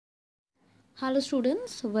Hello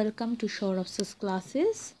students, welcome to Ugc's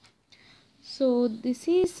classes. So this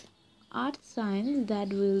is art science that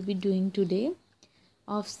we will be doing today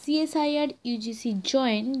of CSIR UGC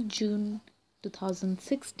Joint June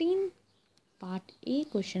 2016 part A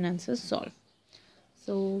question answer solve.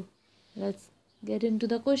 So let's get into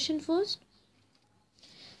the question first.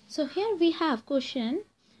 So here we have question.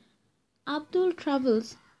 Abdul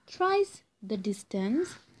travels thrice the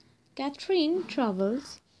distance Catherine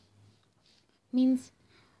travels. Means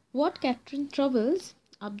what Catherine travels,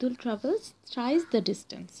 Abdul travels thrice the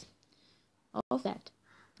distance of that,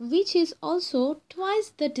 which is also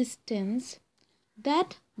twice the distance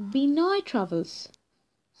that Binoy travels.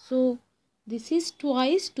 So this is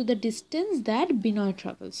twice to the distance that Binoy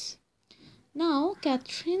travels. Now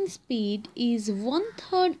Catherine's speed is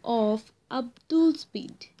 1/3 of Abdul's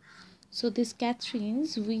speed. So this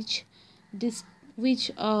Catherine's which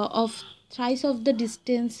of thrice of the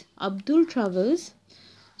distance Abdul travels,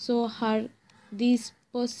 so this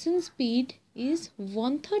person's speed is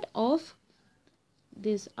 1/3 of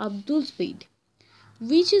this Abdul's speed,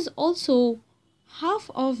 which is also half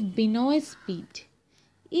of Binoy's speed.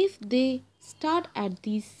 If they start at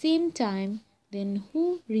the same time, then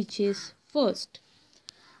who reaches first?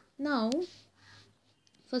 Now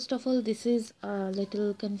first of all, this is a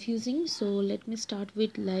little confusing, so let me start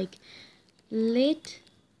with let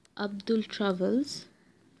Abdul travels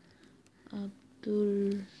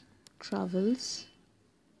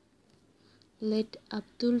let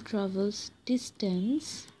Abdul travels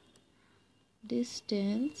distance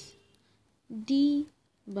d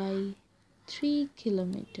by 3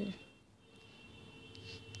 kilometer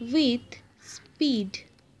with speed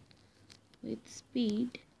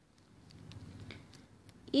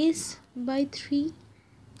is by 3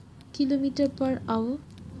 kilometer per hour.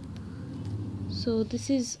 So this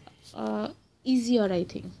is easier, I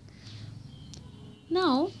think.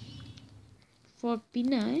 Now for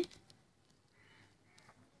Binay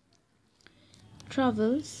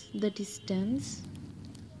travels the distance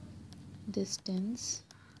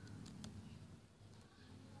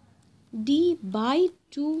d by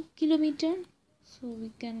 2 kilometer. So we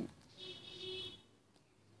can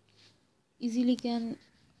easily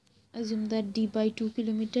assume that d by 2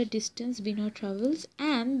 kilometer distance Binoy travels,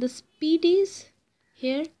 and the speed is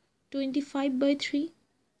here 25 by 3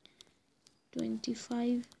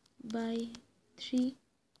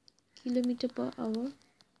 kilometer per hour.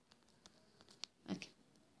 Okay,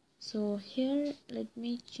 so here let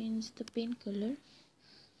me change the pen color.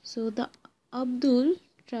 So the Abdul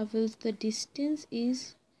travels the distance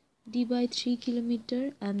is d by 3 kilometer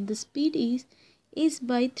and the speed is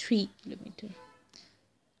by 3 kilometer.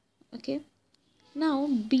 Okay, now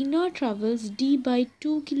Binoy travels d by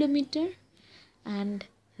 2 kilometer and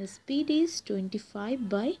his speed is 25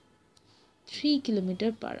 by 3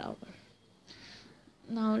 kilometer per hour.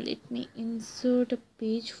 Now let me insert a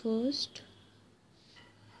page first.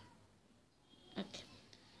 Okay,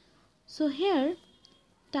 so here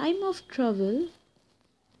time of travel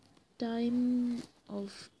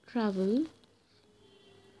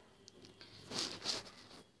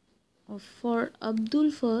for Abdul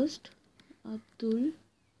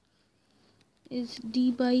is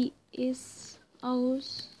d by s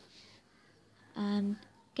hours, and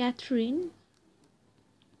Catherine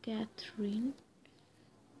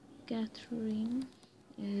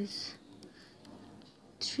is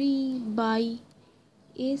 3 by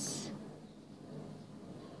s.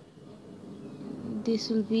 This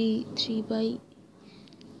will be 3 by,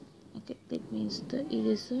 okay, that means the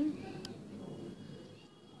eraser.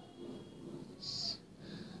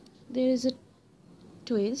 There is a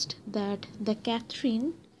twist that the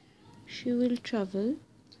Catherine, she will travel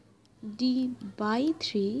d by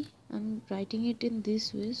 3. I'm writing it in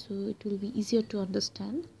this way so it will be easier to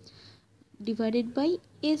understand, divided by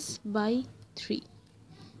s by 3.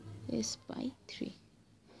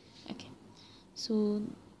 Okay, so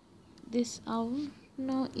this hour,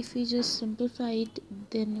 now if we just simplify it,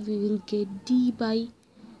 then we will get d by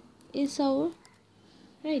s hour,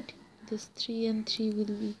 right? This 3 and 3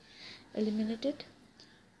 will be eliminated.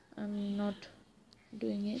 I'm not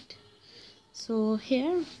doing it. So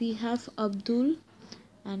here we have Abdul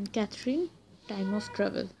and Catherine time of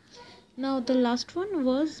travel. Now the last one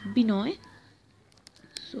was Binoy.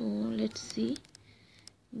 So let's see.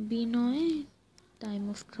 Binoy time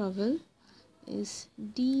of travel is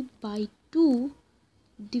d by 2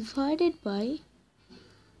 divided by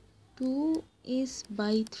 2 is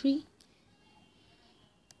by 3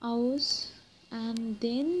 hours, and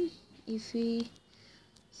then if we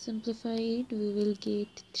simplify it, we will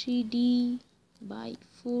get 3d by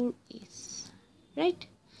 4s, right?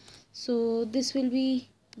 So this will be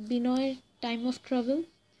Binoy time of travel.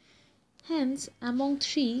 Hence, among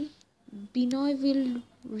three, Binoy will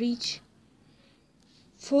reach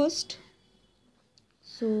first.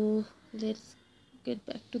 So let's get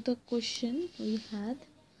back to the question we had,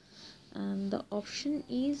 and the option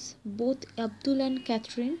is both Abdul and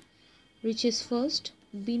Catherine reaches first.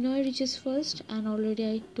 Binoy reaches first, and already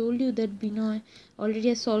I told you that Binoy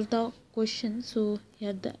already I solved the question, so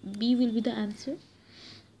here the B will be the answer,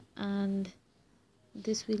 and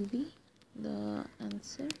this will be the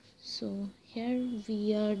answer. So here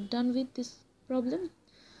we are done with this problem.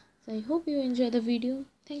 So I hope you enjoy the video.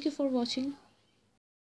 Thank you for watching.